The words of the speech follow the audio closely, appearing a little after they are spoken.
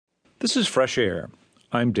This is Fresh Air.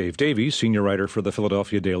 I'm Dave Davies, senior writer for the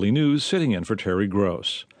Philadelphia Daily News, sitting in for Terry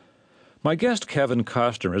Gross. My guest, Kevin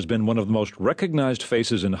Costner, has been one of the most recognized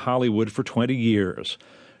faces in Hollywood for 20 years,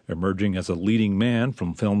 emerging as a leading man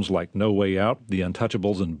from films like No Way Out, The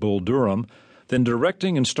Untouchables, and Bull Durham, then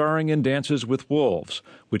directing and starring in Dances with Wolves,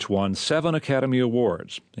 which won 7 Academy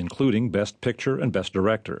Awards, including Best Picture and Best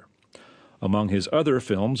Director. Among his other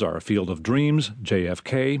films are Field of Dreams,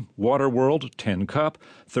 JFK, Waterworld, 10 Cup,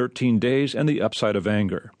 13 Days, and The Upside of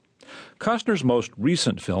Anger. Costner's most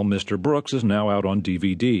recent film, Mr. Brooks, is now out on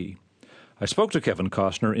DVD. I spoke to Kevin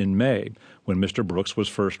Costner in May, when Mr. Brooks was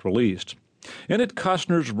first released. In it,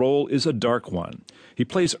 Costner's role is a dark one. He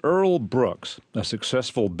plays Earl Brooks, a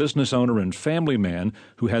successful business owner and family man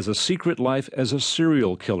who has a secret life as a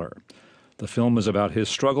serial killer. The film is about his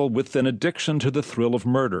struggle with an addiction to the thrill of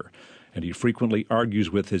murder, and he frequently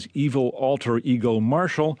argues with his evil alter ego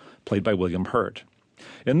Marshall, played by William Hurt.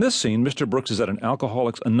 In this scene, Mr. Brooks is at an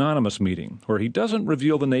Alcoholics Anonymous meeting where he doesn't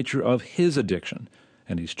reveal the nature of his addiction,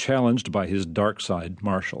 and he's challenged by his dark side,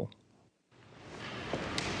 Marshall.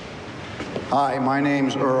 Hi, my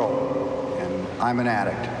name's Earl, and I'm an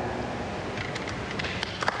addict.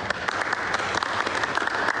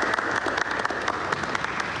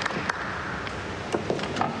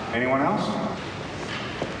 Anyone else?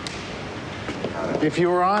 If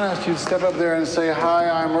you were honest, you'd step up there and say, "Hi,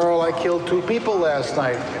 I'm Earl. I killed 2 people last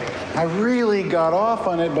night. I really got off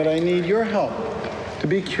on it, but I need your help to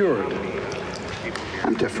be cured."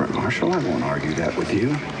 I'm different, Marshall. I won't argue that with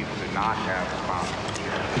you.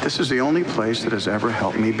 But this is the only place that has ever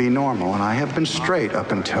helped me be normal, and I have been straight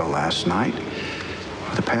up until last night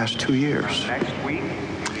for the past 2 years.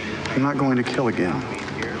 I'm not going to kill again.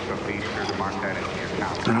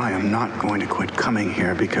 And I am not going to quit coming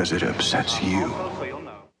here because it upsets you.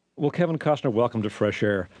 Well, Kevin Costner, welcome to Fresh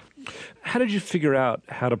Air. How did you figure out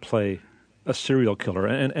how to play a serial killer?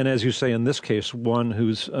 And as you say, in this case, one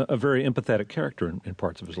who's a very empathetic character in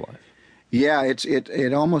parts of his life. Yeah,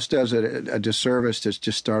 it almost does a disservice to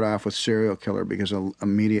just start off with serial killer, because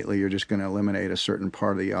immediately you're just going to eliminate a certain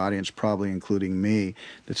part of the audience, probably including me,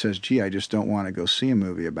 that says, gee, I just don't want to go see a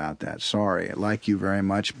movie about that. Sorry, I like you very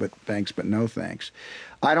much, but thanks, but no thanks.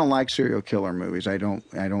 I don't like serial killer movies. I don't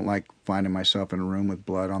like finding myself in a room with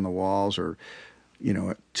blood on the walls or,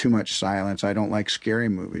 too much silence. I don't like scary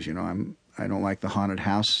movies. I don't like the haunted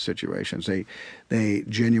house situations. They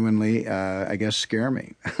genuinely, I guess, scare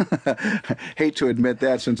me. Hate to admit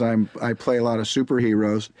that, since I play a lot of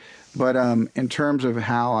superheroes. But in terms of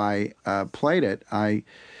how I played it, I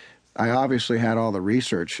obviously had all the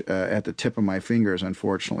research at the tip of my fingers.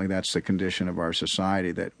 Unfortunately, that's the condition of our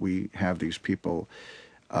society, that we have these people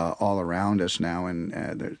all around us now,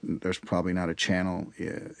 and there's probably not a channel,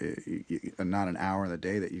 not an hour in the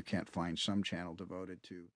day that you can't find some channel devoted to